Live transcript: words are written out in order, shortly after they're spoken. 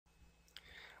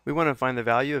We want to find the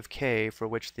value of k for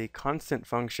which the constant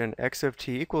function x of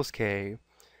t equals k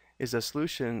is a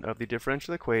solution of the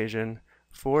differential equation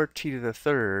 4t to the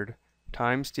third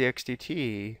times dx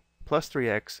dt plus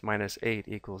 3x minus 8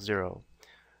 equals 0.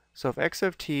 So if x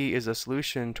of t is a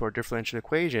solution to our differential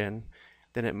equation,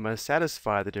 then it must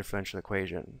satisfy the differential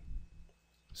equation.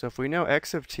 So if we know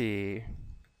x of t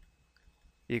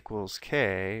equals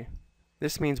k,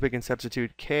 this means we can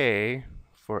substitute k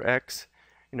for x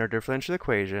in our differential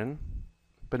equation,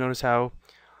 but notice how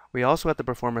we also have to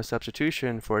perform a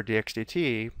substitution for dx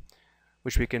dt,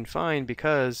 which we can find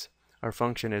because our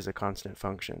function is a constant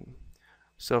function.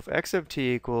 So if x of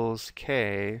t equals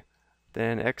k,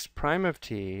 then x prime of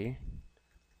t,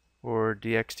 or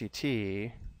dx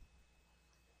dt,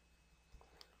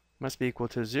 must be equal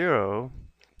to 0,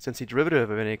 since the derivative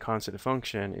of any constant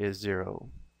function is 0.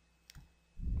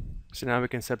 So now we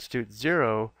can substitute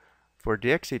 0 for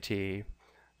dx dt,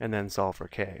 and then solve for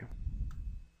k.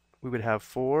 We would have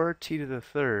 4t to the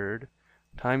third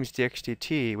times dx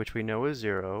dt, which we know is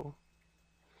 0,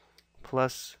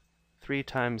 plus 3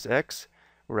 times x,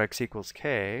 where x equals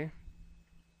k,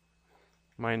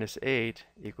 minus 8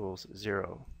 equals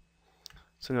 0.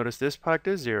 So notice this product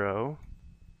is 0,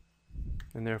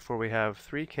 and therefore we have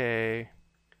 3k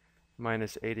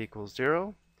minus 8 equals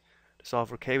 0. To solve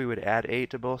for k, we would add 8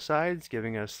 to both sides,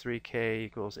 giving us 3k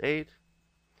equals 8.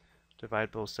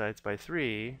 Divide both sides by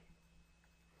 3,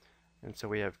 and so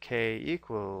we have k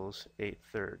equals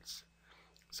 8/3.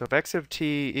 So if x of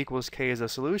t equals k is a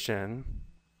solution,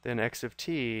 then x of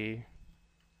t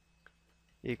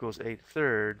equals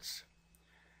 8/3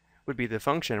 would be the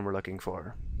function we're looking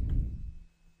for.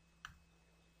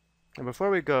 And before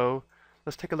we go,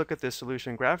 let's take a look at this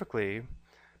solution graphically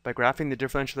by graphing the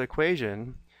differential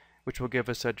equation, which will give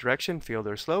us a direction field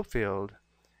or slope field,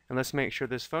 and let's make sure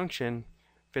this function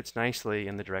fits nicely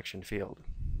in the direction field.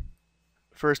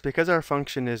 First, because our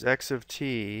function is x of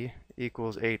t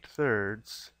equals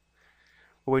 8/3,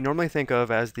 what we normally think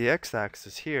of as the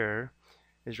x-axis here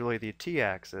is really the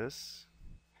t-axis,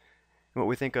 and what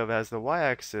we think of as the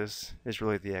y-axis is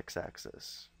really the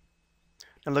x-axis.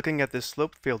 Now looking at this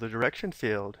slope field or direction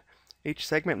field, each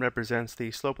segment represents the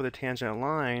slope of the tangent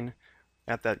line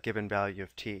at that given value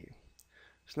of t.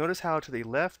 So notice how to the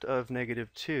left of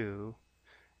 -2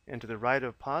 and to the right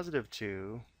of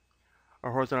 +2,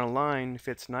 our horizontal line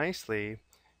fits nicely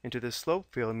into this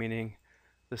slope field, meaning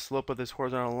the slope of this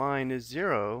horizontal line is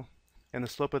 0, and the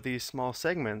slope of these small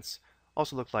segments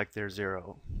also look like they're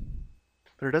 0.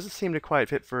 But it doesn't seem to quite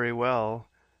fit very well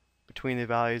between the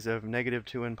values of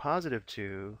 -2 and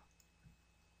 +2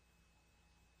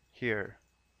 here.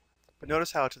 But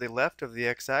notice how to the left of the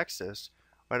x-axis,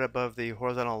 right above the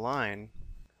horizontal line,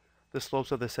 the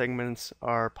slopes of the segments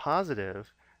are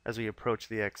positive as we approach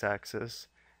the x-axis,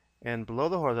 and below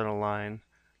the horizontal line,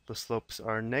 the slopes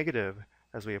are negative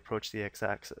as we approach the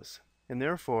x-axis. And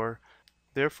therefore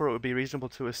it would be reasonable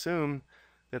to assume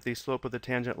that the slope of the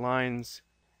tangent lines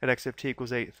at x of t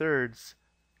equals 8/3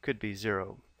 could be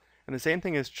 0. And the same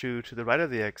thing is true to the right of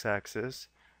the x-axis.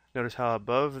 Notice how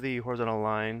above the horizontal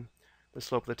line, the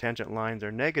slope of the tangent lines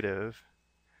are negative,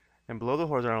 and below the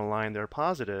horizontal line they're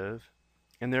positive,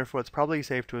 and therefore it's probably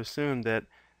safe to assume that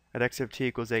at x of t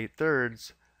equals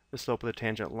 8/3, the slope of the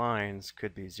tangent lines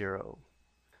could be 0.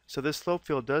 So this slope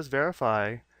field does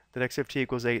verify that x of t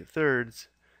equals 8/3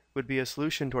 would be a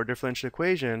solution to our differential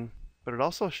equation, but it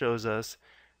also shows us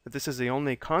that this is the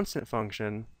only constant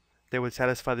function that would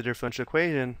satisfy the differential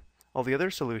equation. All the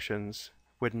other solutions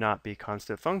would not be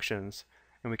constant functions,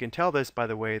 and we can tell this by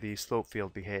the way the slope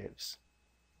field behaves.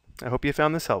 I hope you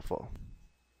found this helpful.